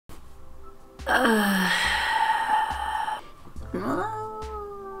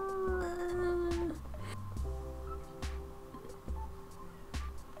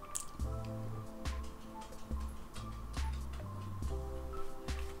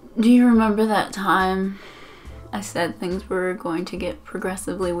Do you remember that time I said things were going to get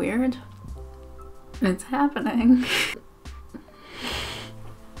progressively weird? It's happening.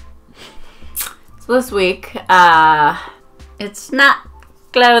 So this week, it's not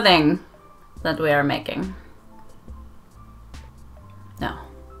clothing that we are making. No.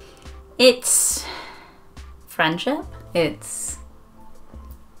 It's friendship. It's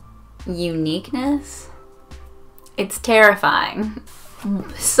uniqueness. It's terrifying.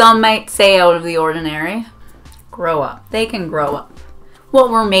 Some might say out of the ordinary. Grow up. They can grow up. What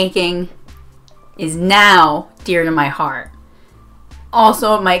we're making is now dear to my heart.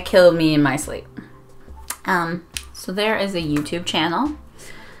 Also, it might kill me in my sleep. So there is a YouTube channel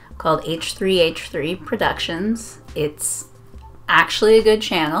called H3H3 Productions. It's actually a good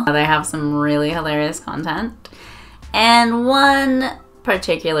channel. They have some really hilarious content. And one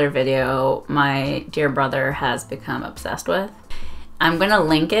particular video my dear brother has become obsessed with. I'm gonna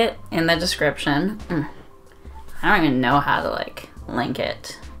link it in the description. I don't even know how to like link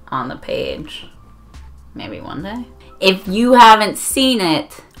it on the page. Maybe one day. If you haven't seen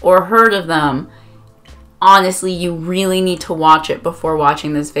it or heard of them, honestly, you really need to watch it before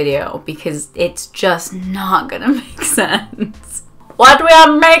watching this video because it's just not gonna make sense. What we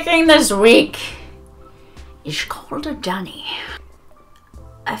are making this week is called a dunnie.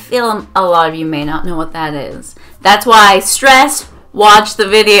 I feel a lot of you may not know what that is. That's why I stress watch the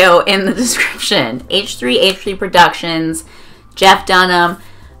video in the description. H3H3 Productions, Jeff Dunham,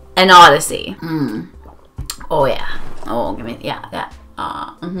 and Odyssey. Oh yeah. Oh, give me, yeah.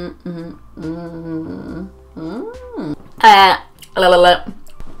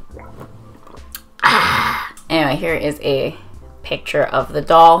 Anyway, here is a picture of the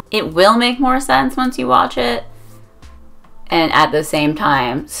doll. It will make more sense once you watch it, and at the same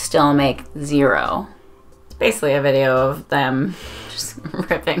time, still make zero. It's basically a video of them just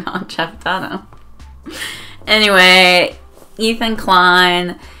ripping on Jeff Dunham. Anyway, Ethan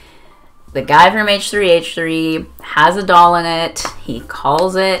Klein, the guy from H3H3, has a doll in it. He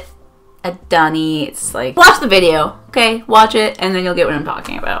calls it a dunnie. It's like, watch the video, okay? Watch it, and then you'll get what I'm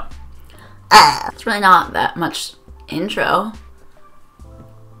talking about. It's really not that much intro.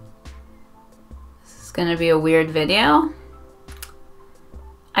 This is gonna be a weird video.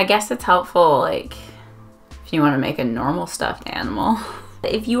 I guess it's helpful, like, if you want to make a normal stuffed animal.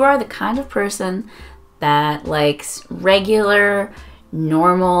 If you are the kind of person that likes regular,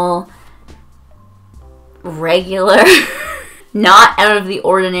 normal, not out of the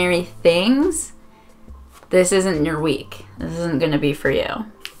ordinary things, this isn't your week. This isn't gonna be for you.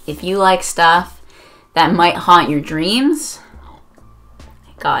 If you like stuff that might haunt your dreams,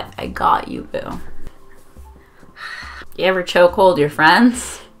 I got you, boo. You ever choke hold your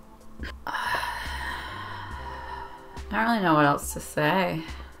friends? I don't really know what else to say.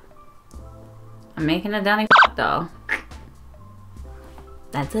 I'm making a dunnie doll.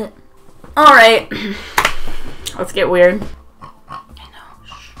 That's it. All right. Let's get weird.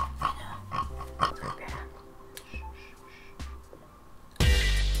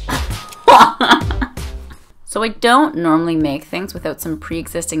 So I don't normally make things without some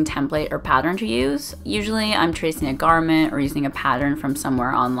pre-existing template or pattern to use. Usually I'm tracing a garment or using a pattern from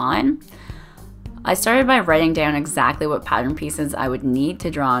somewhere online. I started by writing down exactly what pattern pieces I would need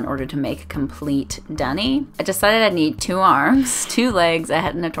to draw in order to make a complete dunnie. I decided I'd need 2 arms, 2 legs, a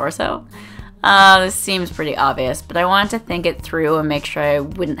head, and a torso. This seems pretty obvious, but I wanted to think it through and make sure I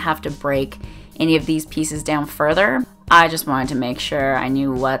wouldn't have to break any of these pieces down further. I just wanted to make sure I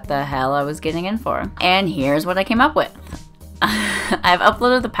knew what the hell I was getting in for. And here's what I came up with. I've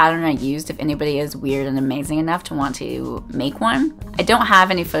uploaded the pattern I used if anybody is weird and amazing enough to want to make one. I don't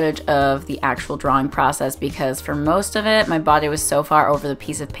have any footage of the actual drawing process because for most of it, my body was so far over the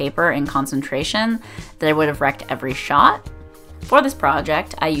piece of paper in concentration that I would have wrecked every shot. For this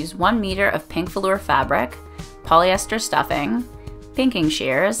project, I used 1 meter of pink velour fabric, polyester stuffing, pinking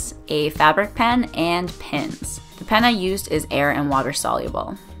shears, a fabric pen, and pins. The pen I used is air and water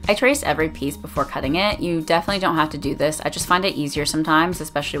soluble. I traced every piece before cutting it. You definitely don't have to do this. I just find it easier sometimes,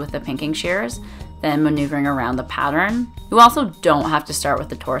 especially with the pinking shears, than maneuvering around the pattern. You also don't have to start with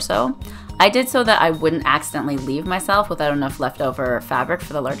the torso. I did so that I wouldn't accidentally leave myself without enough leftover fabric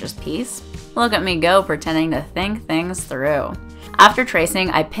for the largest piece. Look at me go, pretending to think things through. After tracing,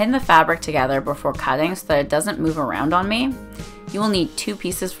 I pinned the fabric together before cutting so that it doesn't move around on me. You will need 2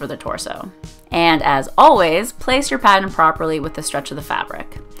 pieces for the torso. And as always, place your pattern properly with the stretch of the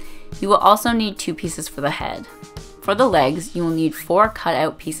fabric. You will also need 2 pieces for the head. For the legs, you will need 4 cut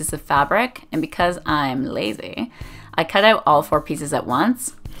out pieces of fabric, and because I'm lazy, I cut out all 4 pieces at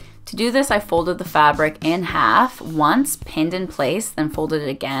once. To do this, I folded the fabric in half once, pinned in place, then folded it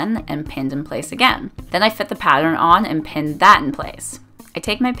again and pinned in place again. Then I fit the pattern on and pinned that in place. I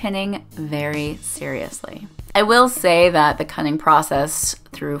take my pinning very seriously. I will say that the cutting process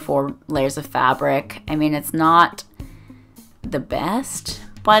through 4 layers of fabric, I mean, it's not the best,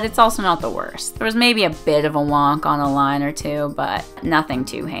 but it's also not the worst. There was maybe a bit of a wonk on a line or 2, but nothing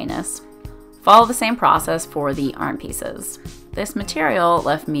too heinous. Follow the same process for the arm pieces. This material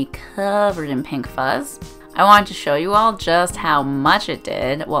left me covered in pink fuzz. I wanted to show you all just how much it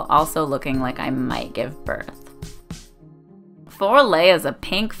did while also looking like I might give birth. 4 layers of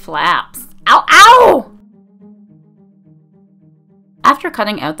pink flaps. Ow, ow! After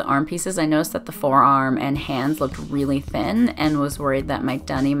cutting out the arm pieces, I noticed that the forearm and hands looked really thin and was worried that my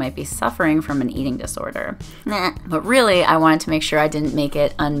dunny might be suffering from an eating disorder. But really, I wanted to make sure I didn't make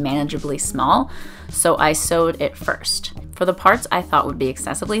it unmanageably small, so I sewed it first. For the parts I thought would be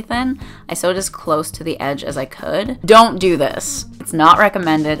excessively thin, I sewed as close to the edge as I could. Don't do this. It's not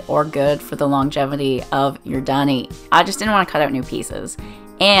recommended or good for the longevity of your dunny. I just didn't want to cut out new pieces.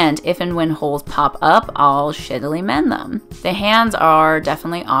 And if and when holes pop up, I'll shittily mend them. The hands are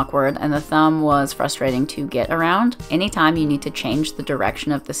definitely awkward and the thumb was frustrating to get around. Anytime you need to change the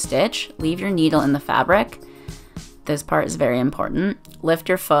direction of the stitch, leave your needle in the fabric. This part is very important. Lift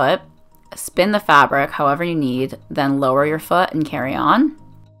your foot, spin the fabric however you need, then lower your foot and carry on.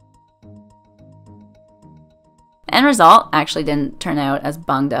 The end result actually didn't turn out as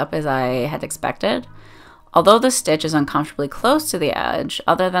bunged up as I had expected. Although the stitch is uncomfortably close to the edge,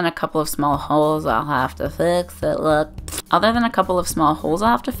 other than a couple of small holes I'll have to fix,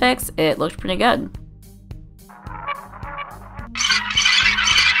 it looked pretty good.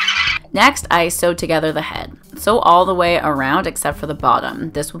 Next, I sewed together the head. Sew all the way around except for the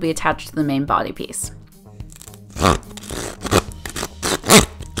bottom. This will be attached to the main body piece.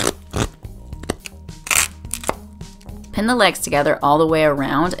 Pin the legs together all the way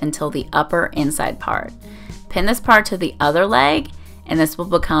around until the upper inside part. Pin this part to the other leg, and this will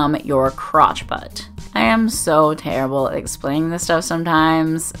become your crotch butt. I am so terrible at explaining this stuff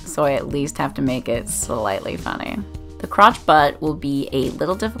sometimes, so I at least have to make it slightly funny. The crotch butt will be a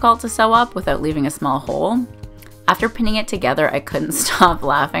little difficult to sew up without leaving a small hole. After pinning it together, I couldn't stop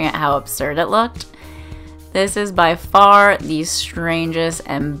laughing at how absurd it looked. This is by far the strangest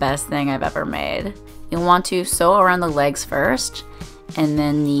and best thing I've ever made. You'll want to sew around the legs first, and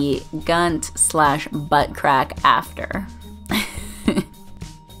then the gunt/butt crack after.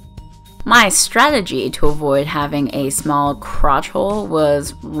 My strategy to avoid having a small crotch hole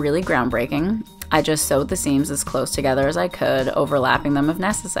was really groundbreaking. I just sewed the seams as close together as I could, overlapping them if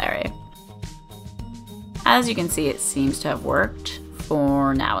necessary. As you can see, it seems to have worked,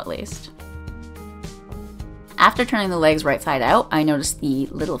 for now at least. After turning the legs right side out, I noticed the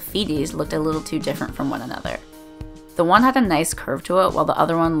little feeties looked a little too different from one another. The one had a nice curve to it, while the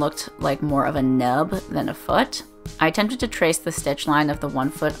other one looked like more of a nub than a foot. I attempted to trace the stitch line of the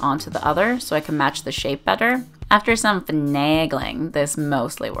one foot onto the other so I could match the shape better. After some finagling, this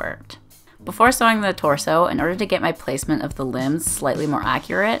mostly worked. Before sewing the torso, in order to get my placement of the limbs slightly more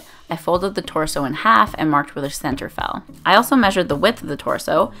accurate, I folded the torso in half and marked where the center fell. I also measured the width of the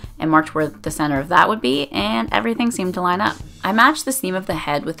torso and marked where the center of that would be, and everything seemed to line up. I matched the seam of the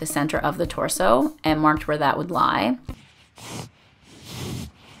head with the center of the torso and marked where that would lie.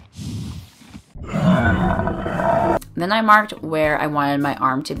 Then I marked where I wanted my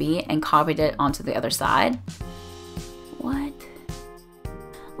arm to be and copied it onto the other side. What?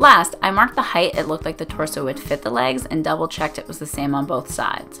 Last, I marked the height it looked like the torso would fit the legs and double checked it was the same on both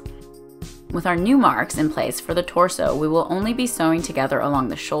sides. With our new marks in place for the torso, we will only be sewing together along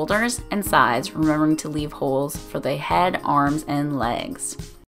the shoulders and sides, remembering to leave holes for the head, arms, and legs.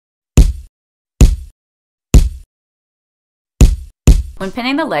 When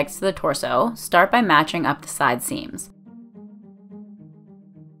pinning the legs to the torso, start by matching up the side seams.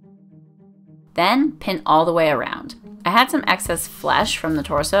 Then pin all the way around. I had some excess flesh from the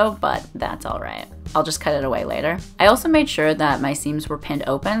torso, but that's alright. I'll just cut it away later. I also made sure that my seams were pinned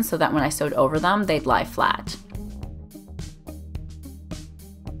open so that when I sewed over them, they'd lie flat.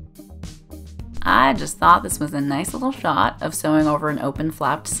 I just thought this was a nice little shot of sewing over an open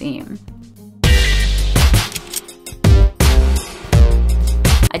flapped seam.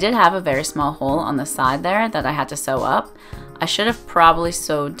 I did have a very small hole on the side there that I had to sew up. I should have probably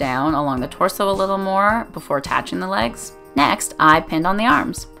sewed down along the torso a little more before attaching the legs. Next, I pinned on the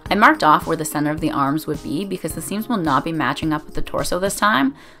arms. I marked off where the center of the arms would be because the seams will not be matching up with the torso this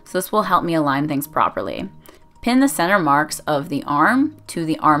time, so this will help me align things properly. Pin the center marks of the arm to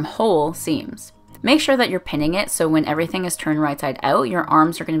the armhole seams. Make sure that you're pinning it so when everything is turned right side out, your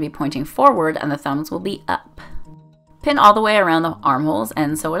arms are going to be pointing forward and the thumbs will be up. Pin all the way around the armholes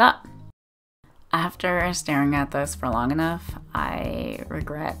and sew it up. After staring at this for long enough, I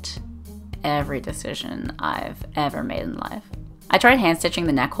regret every decision I've ever made in life. I tried hand stitching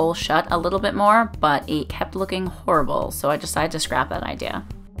the neck hole shut a little bit more, but it kept looking horrible, so I decided to scrap that idea.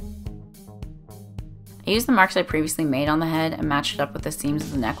 I used the marks I previously made on the head and matched it up with the seams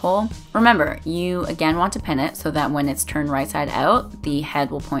of the neck hole. Remember, you again want to pin it so that when it's turned right side out, the head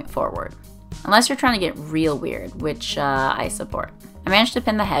will point forward. Unless you're trying to get real weird, which I support. I managed to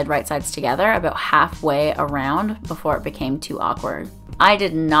pin the head right sides together about halfway around before it became too awkward. I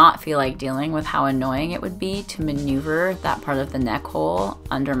did not feel like dealing with how annoying it would be to maneuver that part of the neck hole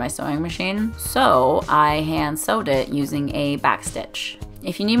under my sewing machine, so I hand sewed it using a backstitch.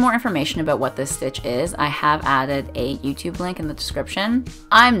 If you need more information about what this stitch is, I have added a YouTube link in the description.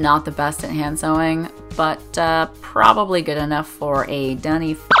 I'm not the best at hand sewing, but probably good enough for a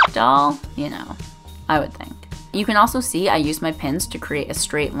Dunnie doll, you know, I would think. You can also see I used my pins to create a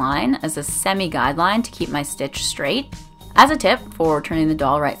straight line as a semi-guideline to keep my stitch straight. As a tip for turning the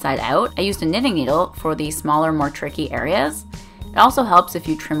doll right side out, I used a knitting needle for the smaller, more tricky areas. It also helps if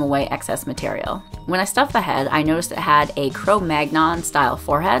you trim away excess material. When I stuffed the head, I noticed it had a Cro-Magnon style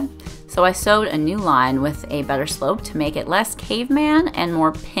forehead, so I sewed a new line with a better slope to make it less caveman and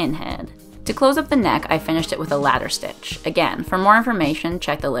more pinhead. To close up the neck, I finished it with a ladder stitch. Again, for more information,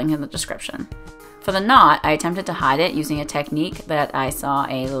 check the link in the description. For the knot, I attempted to hide it using a technique that I saw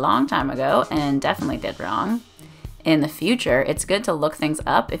a long time ago and definitely did wrong. In the future, it's good to look things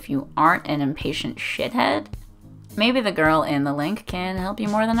up if you aren't an impatient shithead. Maybe the girl in the link can help you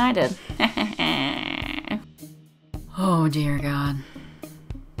more than I did. Oh dear God.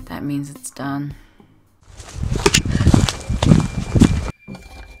 That means it's done.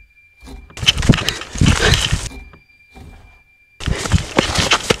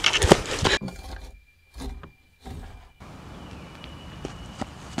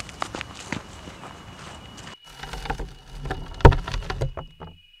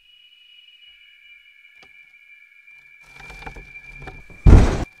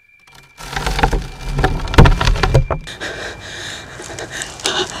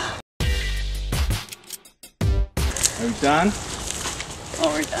 Are we done?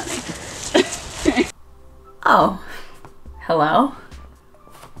 Oh, we're done. Oh, hello.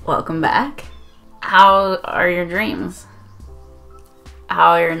 Welcome back. How are your dreams?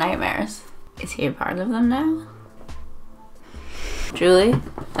 How are your nightmares? Is he a part of them now? Truly,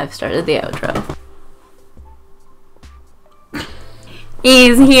 I've started the outro.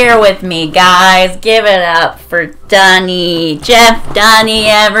 He's here with me, guys. Give it up for Dunnie. Jeff Dunnie,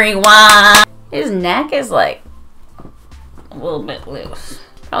 everyone. His neck is like a little bit loose.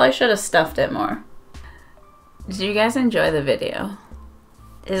 Probably should have stuffed it more. Did you guys enjoy the video?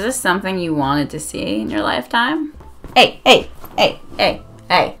 Is this something you wanted to see in your lifetime? Hey, hey, hey, hey,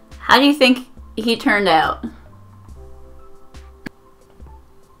 hey. How do you think he turned out?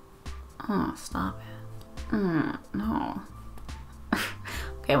 Oh, stop it. No.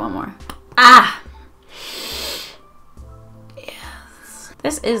 Okay, one more. Ah! Yes.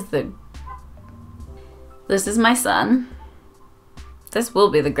 This is my son. This will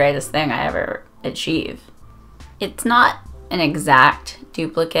be the greatest thing I ever achieve. It's not an exact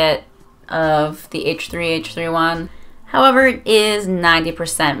duplicate of the H3 one. However, it is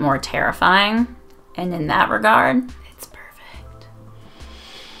 90% more terrifying. And in that regard, it's perfect.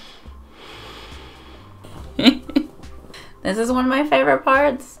 This is one of my favorite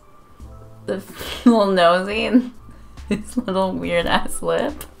parts. The little nosy and his little weird ass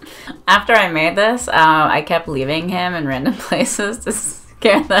lip. After I made this, I kept leaving him in random places to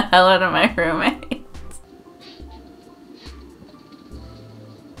scare the hell out of my roommates.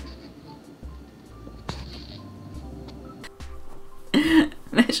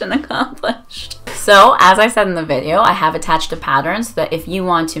 Mission accomplished. So, as I said in the video, I have attached a pattern so that if you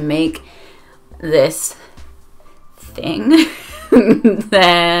want to make this thing,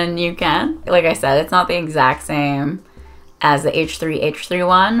 then you can. Like I said, it's not the exact same as the H3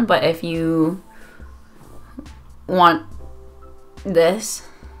 one, but if you want this,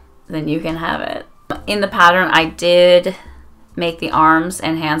 then you can have it. In the pattern, I did make the arms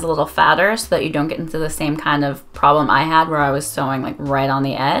and hands a little fatter so that you don't get into the same kind of problem I had where I was sewing like right on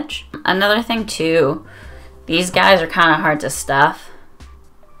the edge. Another thing too, these guys are kind of hard to stuff.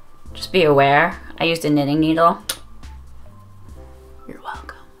 Just be aware. I used a knitting needle. You're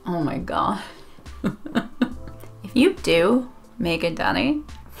welcome. Oh my god. If you do make a dunny,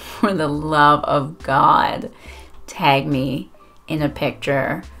 for the love of God, tag me in a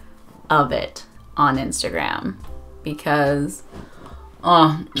picture of it on Instagram. Because,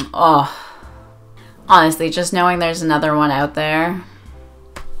 honestly, just knowing there's another one out there,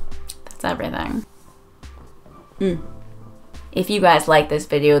 that's everything. If you guys like this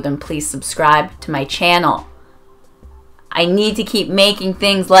video, then please subscribe to my channel. I need to keep making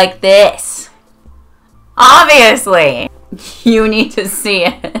things like this. Obviously, you need to see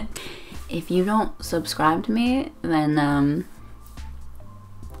it. If you don't subscribe to me, then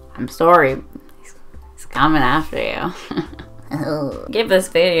I'm sorry. He's coming after you. Give this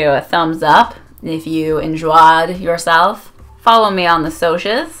video a thumbs up if you enjoyed yourself. Follow me on the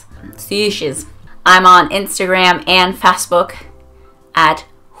socials. I'm on Instagram and Facebook at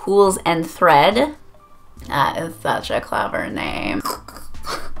HOOLSANDTHREAD. That is such a clever name.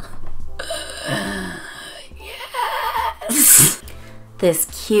 Yes!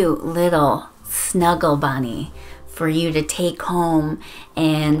 This cute little snuggle bunny for you to take home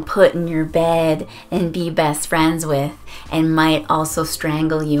and put in your bed and be best friends with, and might also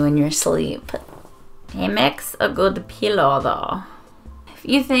strangle you in your sleep. He makes a good pillow though. If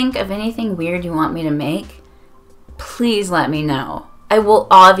you think of anything weird you want me to make, please let me know. I will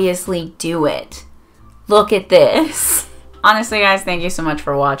obviously do it. Look at this. Honestly, guys, thank you so much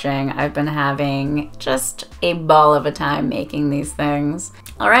for watching. I've been having just a ball of a time making these things.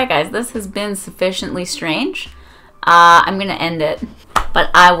 Alright guys, this has been sufficiently strange. I'm gonna end it. But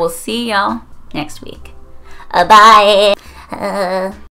I will see y'all next week. Bye!